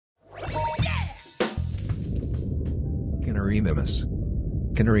Kinnareemimus.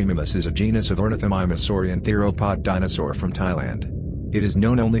 Kinnareemimus is a genus of ornithomimosaurian theropod dinosaur from Thailand. It is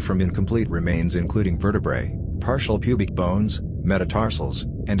known only from incomplete remains including vertebrae, partial pubic bones, metatarsals,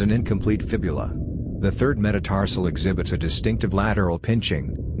 and an incomplete fibula. The third metatarsal exhibits a distinctive lateral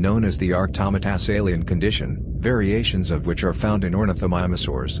pinching, known as the arctometarsalian condition, variations of which are found in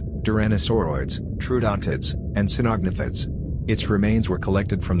ornithomimosaurs, tyrannosauroids, troodontids, and caenagnathids. Its remains were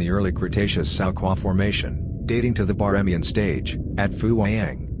collected from the early Cretaceous Khua Formation, dating to the Barremian stage, at Phu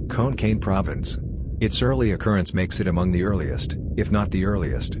Wiang, Khon Kaen Province. Its early occurrence makes it among the earliest, if not the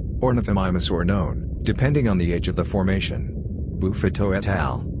earliest, ornithomimosaur known, depending on the age of the formation. Buffetaut et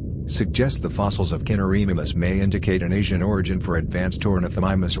al. Suggests the fossils of Kinnareemimus may indicate an Asian origin for advanced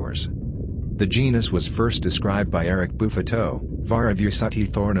ornithomimosaurs. The genus was first described by Buffetaut,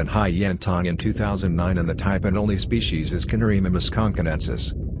 Thorn and Hai Yantong in 2009, and the type and only species is Kinnareemimus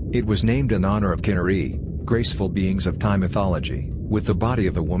concanensis. It was named in honor of Kinnare, graceful beings of Thai mythology, with the body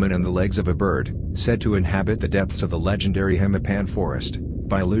of a woman and the legs of a bird, said to inhabit the depths of the legendary Hemipan forest,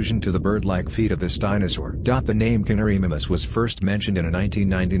 by allusion to the bird-like feet of this dinosaur. The name Kinnareemimus was first mentioned in a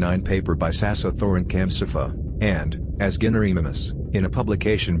 1999 paper by Thor and Kamsufa, and, as Kinnareemimus, in a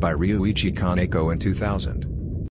publication by Ryuichi Kaneko in 2000.